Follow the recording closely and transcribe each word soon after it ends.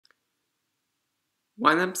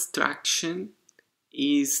One abstraction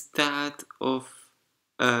is that of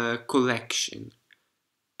a collection.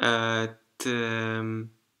 The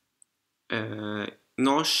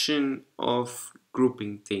notion of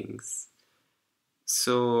grouping things.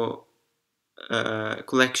 So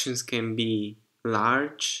collections can be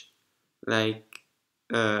large, like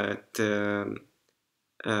all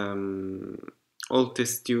the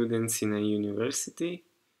students in a university,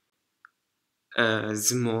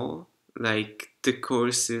 small, like the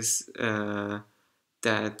courses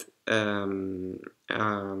that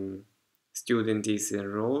student is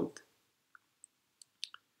enrolled,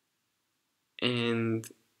 and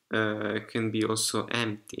can be also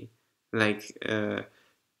empty, like the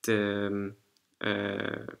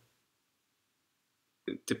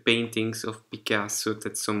the paintings of Picasso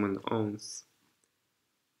that someone owns.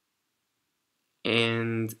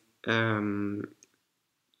 And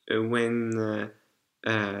when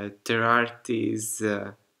there are these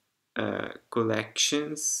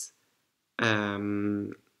collections, there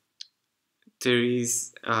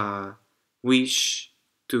is a wish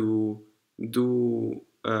to do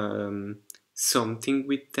something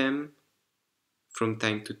with them from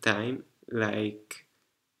time to time, like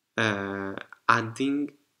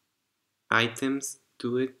adding items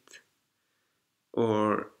to it,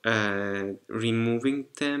 or removing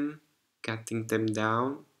them, cutting them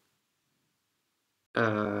down.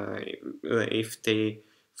 If they,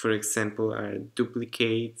 for example, are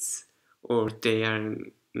duplicates, or they are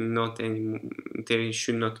not any, they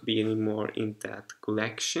should not be anymore in that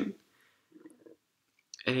collection.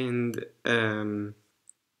 And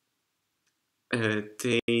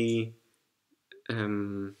they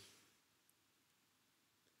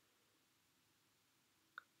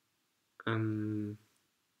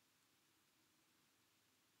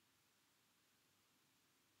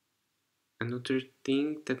another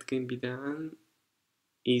thing that can be done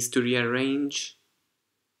is to rearrange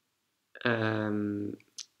the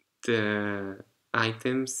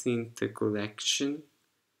items in the collection,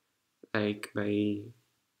 like by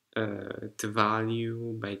the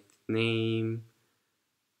value, by the name,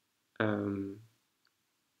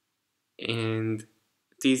 and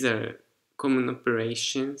these are common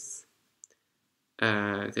operations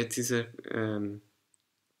that is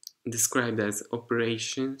described as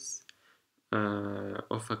operations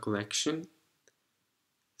of a collection.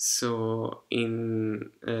 So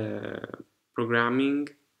in programming,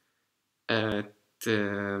 the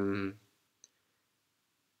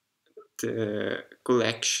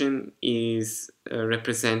collection is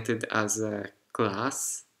represented as a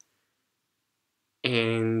class,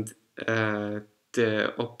 and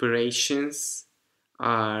the operations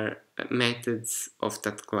are methods of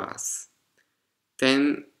that class.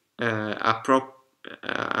 Then a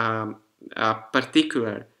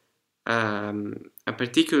particular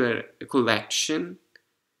collection,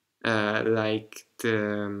 like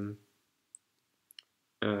the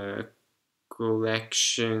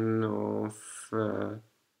collection of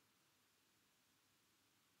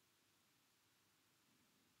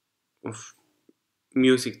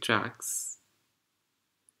music tracks,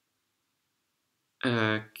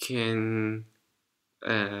 can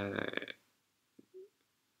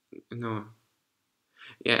no,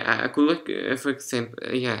 yeah, I could look, for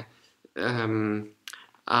example, yeah,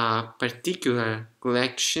 a particular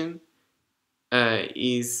collection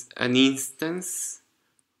is an instance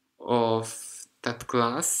of that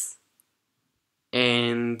class,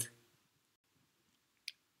 and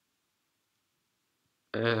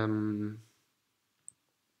the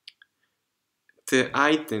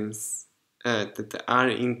items that are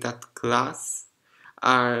in that class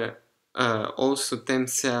are also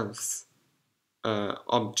themselves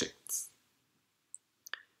objects.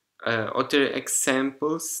 Other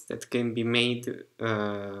examples that can be made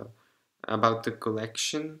about the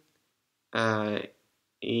collection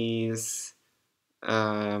is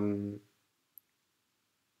a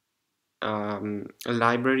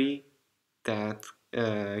library that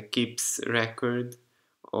keeps record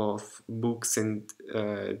of books and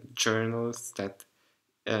journals that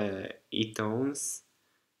it owns.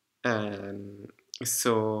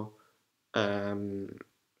 So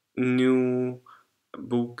new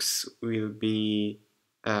books will be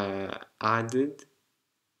added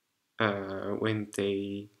when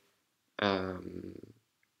they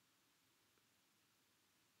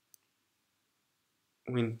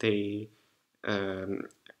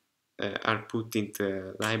are put in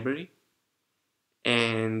the library,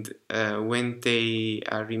 and when they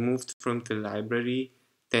are removed from the library,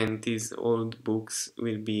 then these old books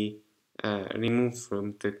will be removed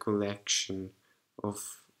from the collection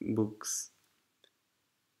of books.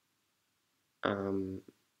 um,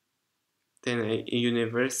 then a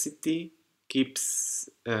university keeps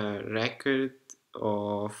a record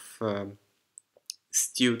of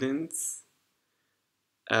students.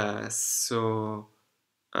 So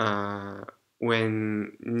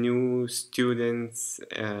when new students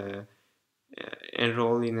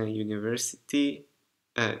enroll in a university,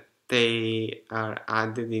 uh, they are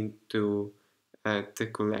added into the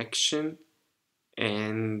collection,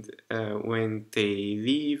 and when they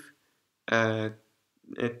leave,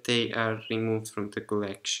 they are removed from the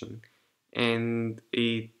collection. And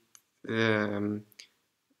it um,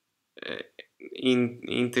 uh,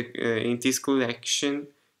 in this collection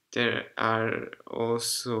there are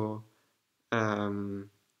also um,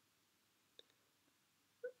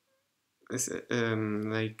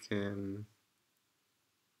 like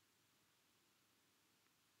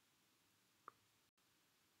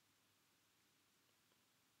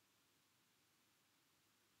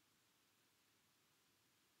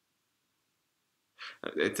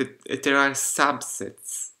there are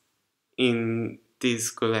subsets in this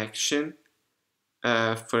collection.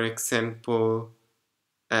 For example,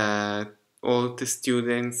 uh, all the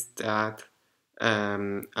students that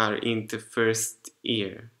are in the first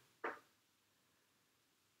year.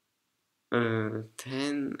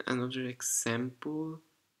 Then another example.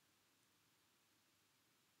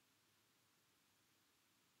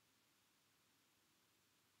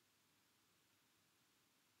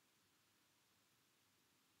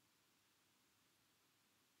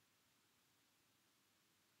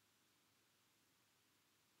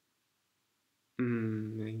 I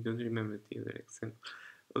don't remember the other example.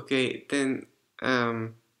 Okay, then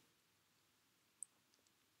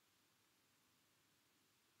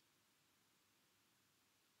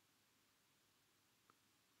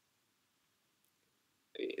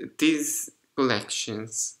these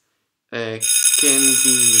collections can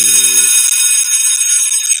be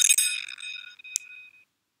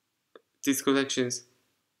these collections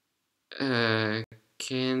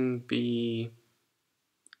can be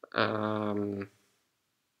um,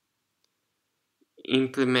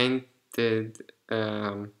 implemented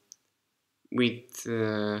with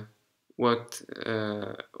what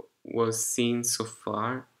was seen so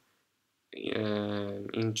far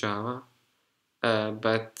in Java,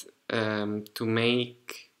 but to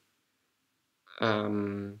make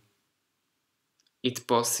it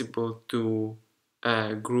possible to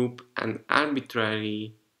group um,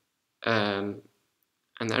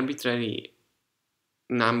 an arbitrary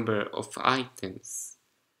number of items.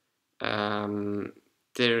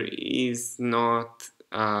 There is not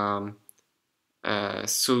a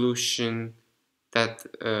solution that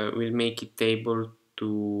will make it able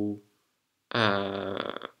to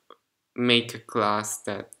make a class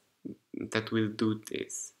that will do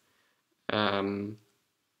this.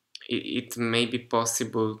 It may be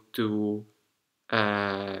possible to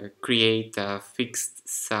create a fixed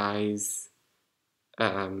size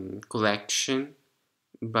collection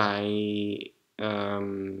by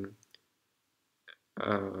um,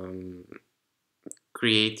 um,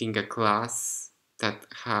 creating a class that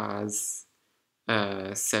has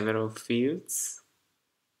several fields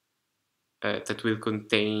that will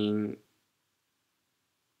contain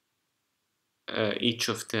each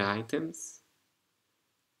of the items.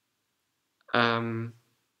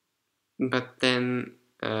 But then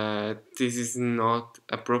this is not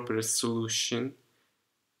a proper solution,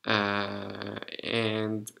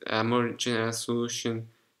 and a more general solution,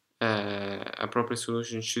 a proper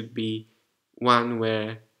solution should be one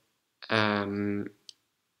where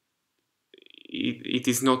it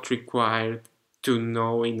is not required to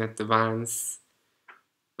know in advance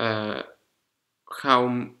how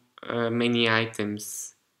many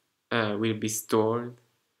items will be stored,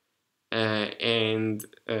 and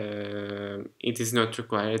it is not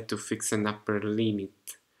required to fix an upper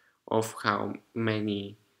limit of how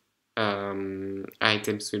many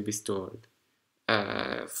items will be stored.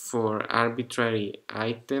 For arbitrary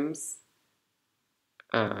items,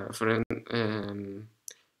 for a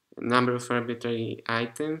number of arbitrary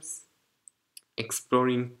items,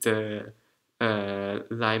 exploring the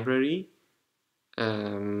library,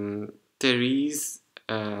 there is,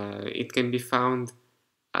 it can be found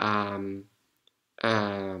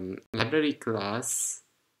library class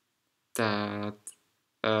that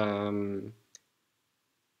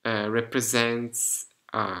represents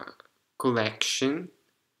a collection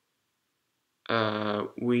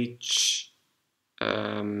which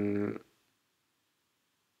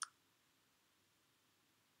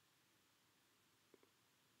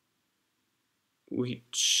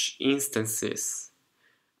instances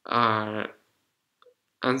are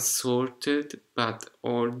unsorted but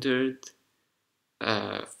ordered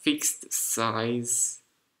fixed size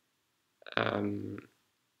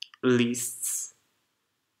lists,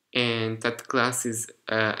 and that class is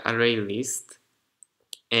array list.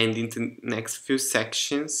 And in the next few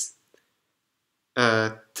sections,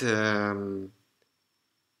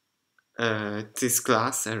 this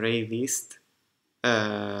class array list,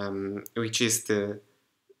 which is the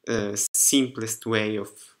simplest way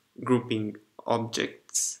of grouping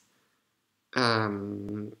objects,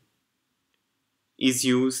 is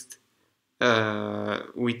used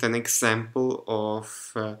with an example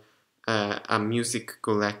of a music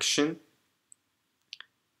collection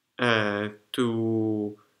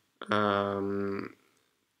to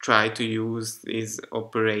try to use these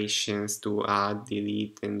operations to add,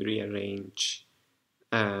 delete, and rearrange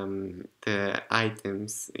the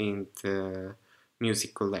items in the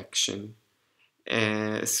music collection.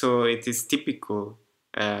 So it is typical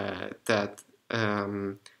that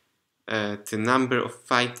the number of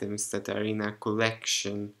items that are in a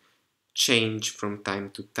collection change from time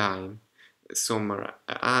to time. Some are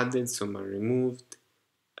added, some are removed,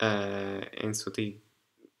 and so they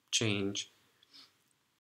change.